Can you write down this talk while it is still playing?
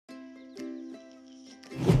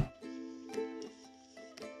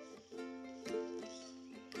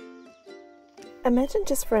Imagine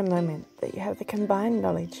just for a moment that you have the combined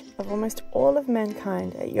knowledge of almost all of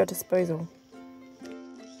mankind at your disposal.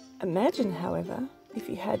 Imagine, however, if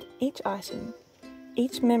you had each item,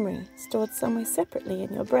 each memory stored somewhere separately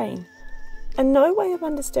in your brain, and no way of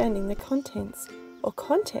understanding the contents or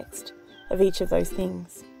context of each of those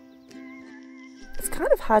things. It's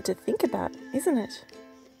kind of hard to think about, isn't it?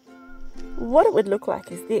 What it would look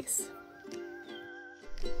like is this.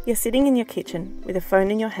 You're sitting in your kitchen with a phone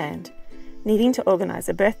in your hand, needing to organise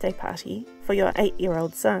a birthday party for your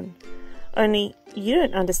 8-year-old son. Only you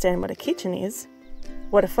don't understand what a kitchen is,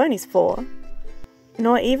 what a phone is for,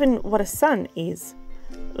 nor even what a son is,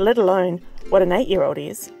 let alone what an 8-year-old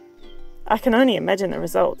is. I can only imagine the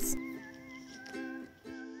results.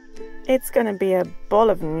 It's going to be a ball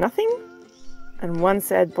of nothing and one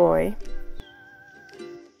sad boy.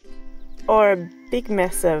 Or a big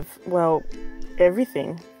mess of, well,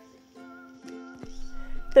 everything.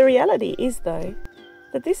 The reality is, though,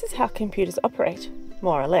 that this is how computers operate,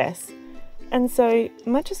 more or less. And so,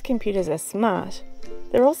 much as computers are smart,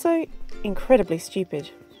 they're also incredibly stupid.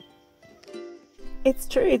 It's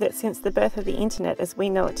true that since the birth of the internet as we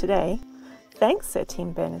know it today, thanks Sir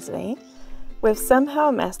Tim Berners-Lee, we've somehow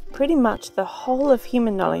amassed pretty much the whole of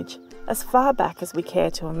human knowledge as far back as we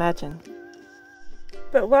care to imagine.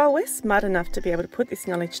 But while we're smart enough to be able to put this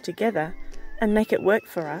knowledge together and make it work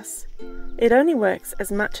for us, it only works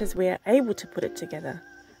as much as we are able to put it together,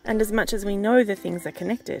 and as much as we know the things are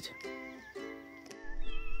connected.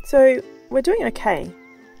 So, we're doing okay.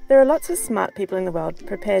 There are lots of smart people in the world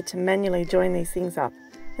prepared to manually join these things up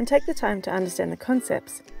and take the time to understand the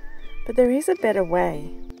concepts, but there is a better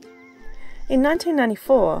way. In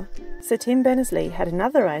 1994, Sir Tim Berners-Lee had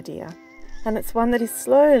another idea, and it's one that is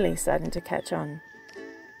slowly starting to catch on.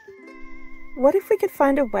 What if we could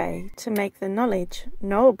find a way to make the knowledge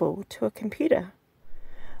knowable to a computer?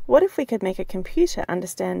 What if we could make a computer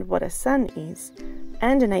understand what a son is,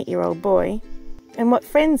 and an 8-year-old boy, and what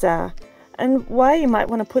friends are, and why you might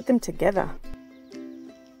want to put them together?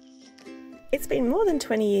 It's been more than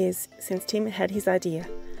 20 years since Tim had his idea,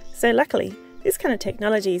 so luckily, this kind of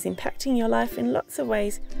technology is impacting your life in lots of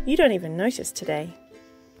ways you don't even notice today.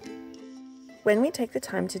 When we take the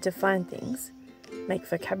time to define things, make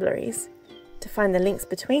vocabularies, to find the links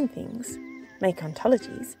between things, make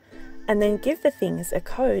ontologies, and then give the things a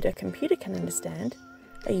code a computer can understand,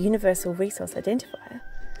 a universal resource identifier,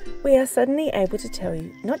 we are suddenly able to tell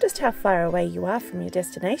you not just how far away you are from your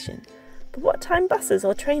destination, but what time buses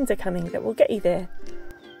or trains are coming that will get you there,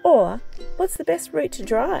 or what's the best route to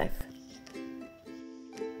drive.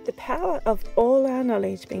 The power of all our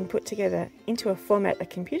knowledge being put together into a format a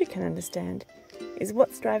computer can understand is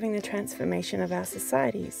what's driving the transformation of our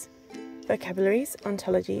societies. Vocabularies,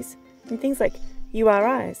 ontologies, and things like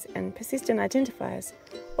URIs and persistent identifiers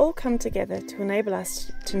all come together to enable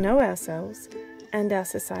us to know ourselves and our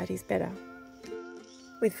societies better.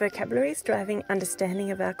 With vocabularies driving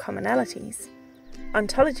understanding of our commonalities,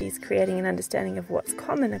 ontologies creating an understanding of what's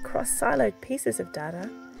common across siloed pieces of data,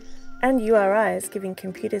 and URIs giving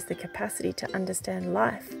computers the capacity to understand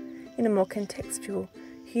life in a more contextual,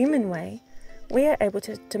 human way, we are able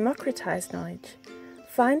to democratize knowledge,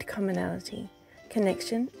 find commonality,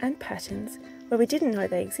 connection, and patterns where we didn't know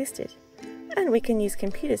they existed, and we can use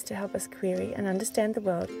computers to help us query and understand the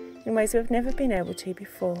world in ways we've never been able to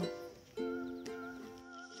before.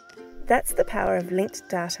 That's the power of linked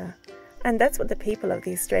data, and that's what the people of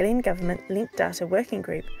the Australian Government Linked Data Working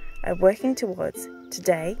Group are working towards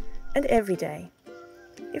today and every day.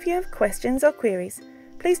 If you have questions or queries,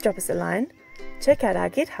 please drop us a line, check out our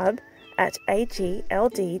GitHub at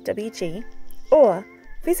AGLDWG, or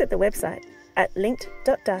visit the website at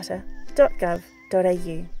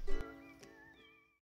linked.data.gov.au.